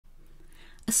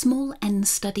A small N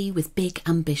study with big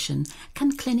ambition.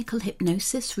 Can clinical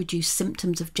hypnosis reduce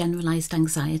symptoms of generalised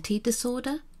anxiety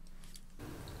disorder?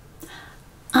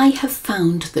 I have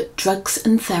found that drugs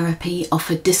and therapy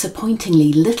offer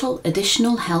disappointingly little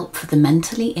additional help for the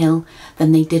mentally ill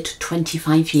than they did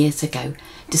 25 years ago,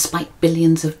 despite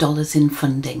billions of dollars in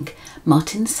funding.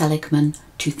 Martin Seligman,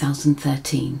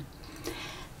 2013.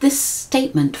 This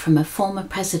statement from a former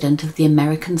president of the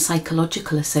American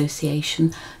Psychological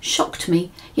Association shocked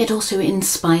me, yet also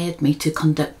inspired me to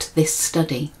conduct this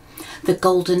study. The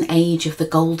golden age of the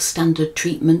gold standard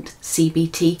treatment,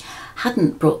 CBT,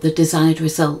 hadn't brought the desired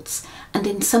results, and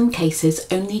in some cases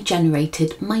only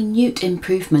generated minute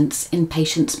improvements in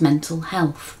patients' mental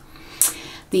health.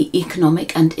 The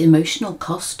economic and emotional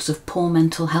costs of poor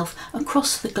mental health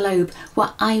across the globe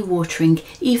were eye-watering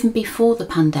even before the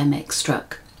pandemic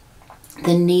struck.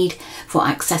 The need for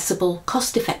accessible,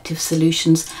 cost-effective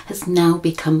solutions has now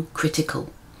become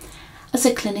critical. As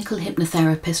a clinical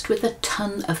hypnotherapist with a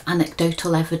ton of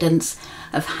anecdotal evidence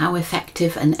of how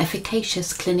effective and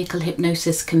efficacious clinical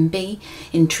hypnosis can be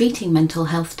in treating mental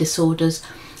health disorders,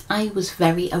 I was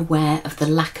very aware of the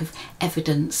lack of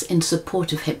evidence in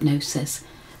support of hypnosis,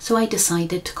 so I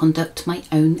decided to conduct my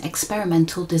own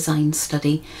experimental design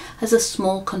study as a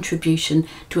small contribution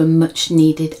to a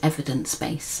much-needed evidence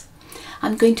base.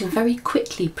 I'm going to very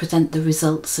quickly present the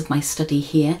results of my study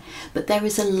here, but there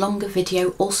is a longer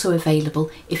video also available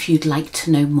if you'd like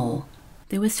to know more.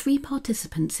 There were 3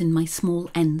 participants in my small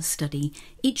N study,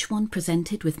 each one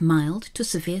presented with mild to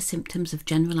severe symptoms of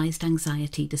generalised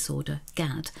anxiety disorder,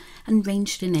 GAD, and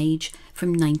ranged in age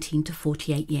from 19 to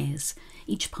 48 years.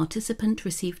 Each participant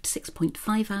received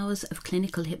 6.5 hours of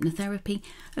clinical hypnotherapy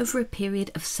over a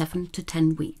period of 7 to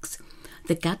 10 weeks.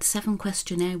 The GAD-7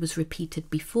 questionnaire was repeated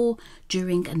before,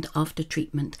 during and after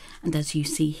treatment, and as you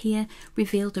see here,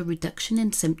 revealed a reduction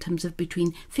in symptoms of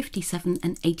between 57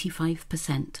 and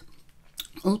 85%.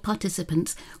 All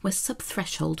participants were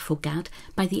sub-threshold for GAD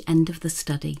by the end of the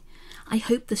study. I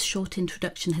hope this short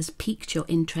introduction has piqued your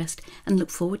interest and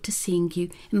look forward to seeing you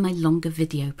in my longer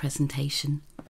video presentation.